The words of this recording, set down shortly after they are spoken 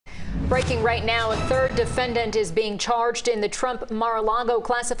Breaking right now, a third defendant is being charged in the Trump Mar-a-Lago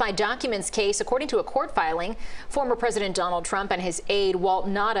classified documents case. According to a court filing, former President Donald Trump and his aide Walt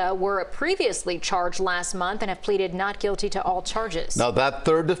Nauta were previously charged last month and have pleaded not guilty to all charges. Now, that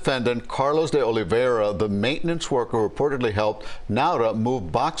third defendant, Carlos de Oliveira, the maintenance worker who reportedly helped Nauta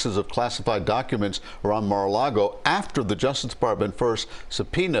move boxes of classified documents around Mar-a-Lago after the Justice Department first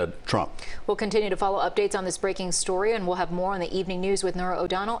subpoenaed Trump. We'll continue to follow updates on this breaking story, and we'll have more on the evening news with Nora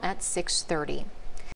O'Donnell at 6:30.